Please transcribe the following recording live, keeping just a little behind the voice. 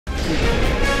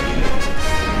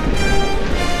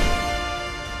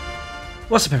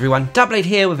What's up everyone, Darcblade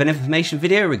here with an information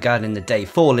video regarding the Day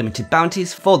 4 limited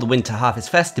bounties for the Winter Harvest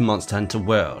Fest in Monster Hunter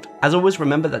World. As always,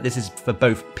 remember that this is for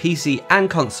both PC and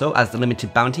console, as the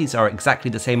limited bounties are exactly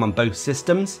the same on both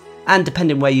systems, and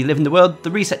depending where you live in the world,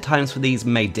 the reset times for these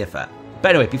may differ.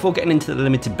 But anyway, before getting into the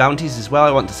limited bounties as well,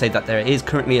 I want to say that there is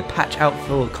currently a patch out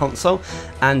for console,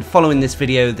 and following this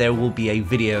video there will be a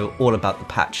video all about the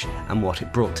patch and what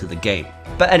it brought to the game.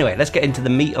 But anyway, let's get into the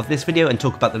meat of this video and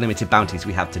talk about the limited bounties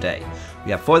we have today. We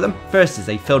have 4 of them. First is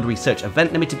a field research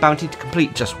event limited bounty to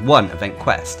complete just 1 event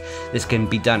quest. This can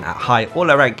be done at high or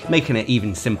low rank, making it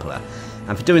even simpler.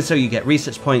 And for doing so you get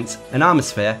research points, an armor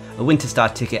sphere, a winter star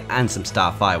ticket and some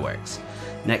star fireworks.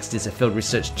 Next is a field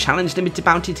research challenge limited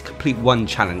bounty to complete 1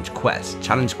 challenge quest.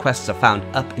 Challenge quests are found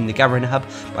up in the gathering hub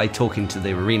by talking to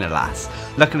the arena lass.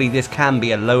 Luckily this can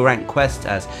be a low rank quest,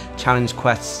 as challenge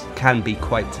quests can be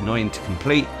quite annoying to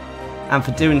complete, and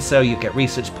for doing so you get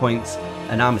research points,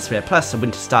 an armor sphere plus a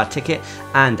winter star ticket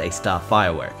and a star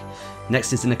firework.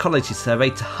 Next is an ecology survey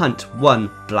to hunt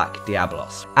 1 Black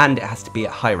Diablos, and it has to be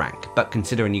at high rank, but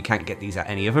considering you can't get these at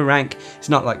any other rank, it's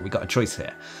not like we got a choice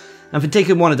here. And for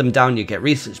taking 1 of them down you get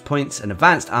research points, an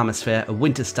advanced armor sphere, a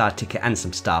winter star ticket and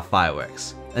some star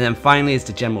fireworks. And then finally is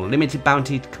the general limited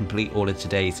bounty to complete all of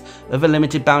today's other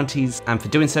limited bounties, and for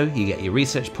doing so you get your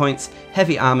research points,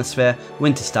 heavy armor sphere,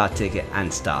 winter star ticket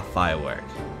and star firework.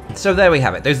 So there we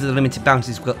have it, those are the limited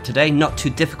bounties we've got today. Not too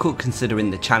difficult considering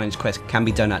the challenge quest can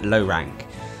be done at low rank.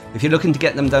 If you're looking to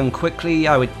get them done quickly,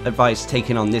 I would advise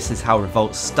taking on This Is How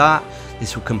Revolts Start.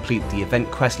 This will complete the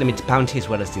event quest limited bounty as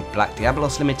well as the Black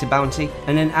Diablos limited bounty,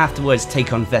 and then afterwards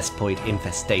take on Vespoid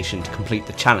Infestation to complete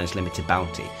the challenge limited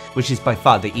bounty, which is by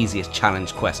far the easiest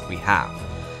challenge quest we have.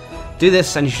 Do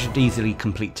this and you should easily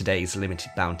complete today's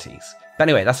limited bounties. But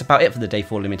anyway, that's about it for the Day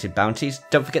 4 limited bounties.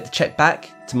 Don't forget to check back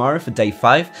tomorrow for Day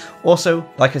 5. Also,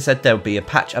 like I said, there will be a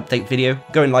patch update video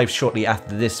going live shortly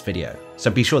after this video,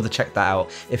 so be sure to check that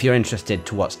out if you're interested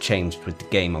to what's changed with the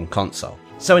game on console.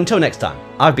 So until next time,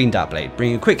 I've been Darcblade,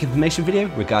 bringing a quick information video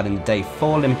regarding the Day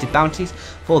 4 limited bounties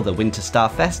for the Winter Star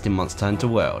Fest in Monster Hunter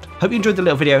World. Hope you enjoyed the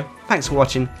little video, thanks for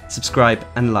watching, subscribe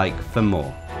and like for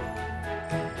more.